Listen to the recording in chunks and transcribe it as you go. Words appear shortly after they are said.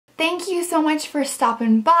Thank you so much for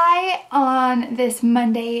stopping by on this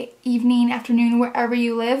Monday evening, afternoon, wherever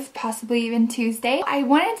you live, possibly even Tuesday. I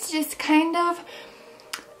wanted to just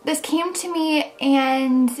this came to me,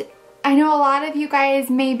 and I know a lot of you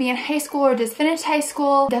guys may be in high school or just finished high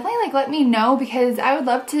school. Definitely let me know, because I would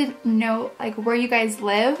love to know where you guys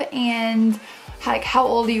live and how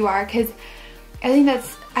old you are, because I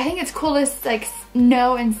think it's cool to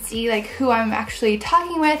know and see who I'm actually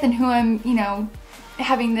talking with and who I'm,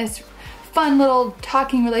 having this fun little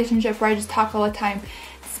talking relationship where I just talk all the time.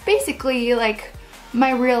 It's basically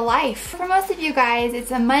my real life. For most of you guys, it's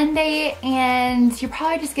a Monday and you're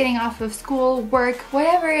probably just getting off of school, work,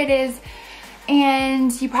 whatever it is,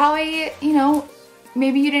 and you probably,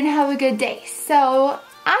 maybe you didn't have a good day. So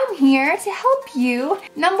I'm here to help you.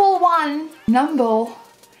 Number one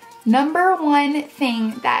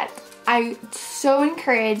thing that I so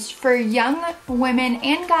encourage for young women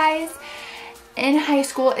and guys in high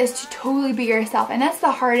school is to totally be yourself. And that's the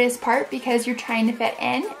hardest part, because you're trying to fit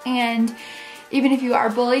in, and even if you are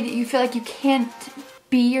bullied, you feel like you can't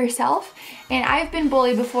be yourself. And I've been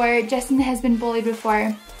bullied before, Justin has been bullied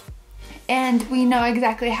before, and we know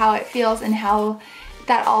exactly how it feels and how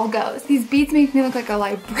that all goes. These beads make me look like a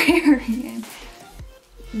librarian.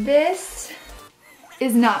 This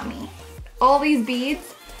is not me. All these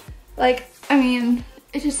beads, it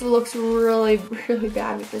just looks really, really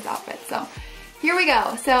bad with this outfit. So here we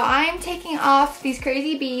go. So I'm taking off these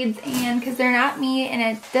crazy beads, and because they're not me and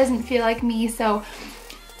it doesn't feel like me. So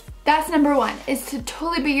that's number one, is to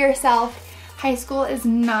totally be yourself. High school is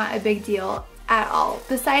not a big deal at all.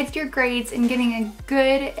 Besides your grades and getting a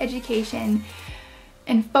good education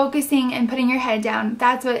and focusing and putting your head down,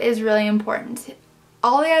 that's what is really important.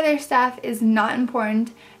 All the other stuff is not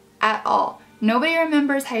important at all. Nobody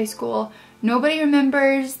remembers high school. Nobody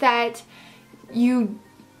remembers that you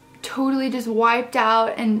totally just wiped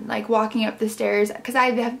out and walking up the stairs, because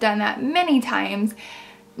I have done that many times.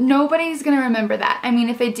 Nobody's gonna remember that.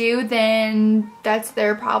 If they do, then that's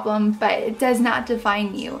their problem, but it does not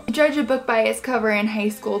define you. Judge a book by its cover in high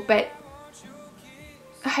school, but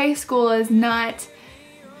high school is not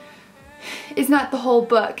the whole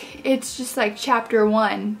book. It's just chapter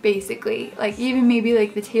 1, basically. Even maybe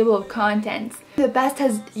the table of contents. The best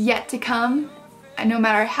has yet to come. And no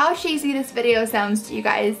matter how cheesy this video sounds to you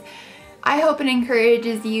guys, I hope it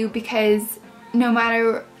encourages you, because no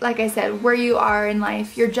matter, like I said, where you are in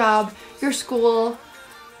life, your job, your school,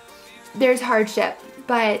 there's hardship,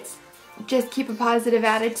 but just keep a positive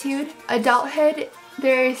attitude. Adulthood,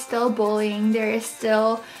 there is still bullying, there is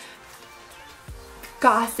still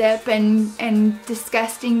gossip and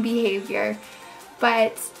disgusting behavior,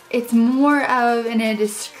 but it's more of in a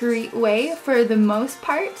discreet way for the most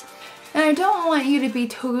part. And I don't want you to be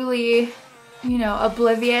totally,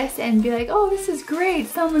 oblivious and be like, oh, this is great,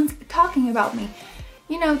 someone's talking about me.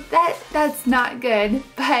 That's not good,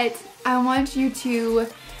 but I want you to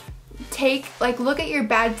look at your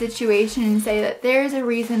bad situation and say that there's a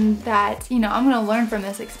reason that, I'm gonna learn from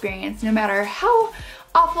this experience. No matter how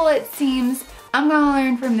awful it seems, I'm gonna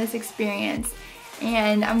learn from this experience,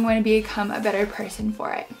 and I'm going to become a better person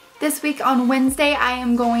for it. This week on Wednesday, I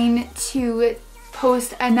am going to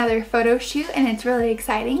post another photo shoot, and it's really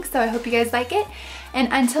exciting, so I hope you guys like it. And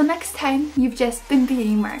until next time, you've just been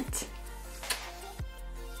beauty marked.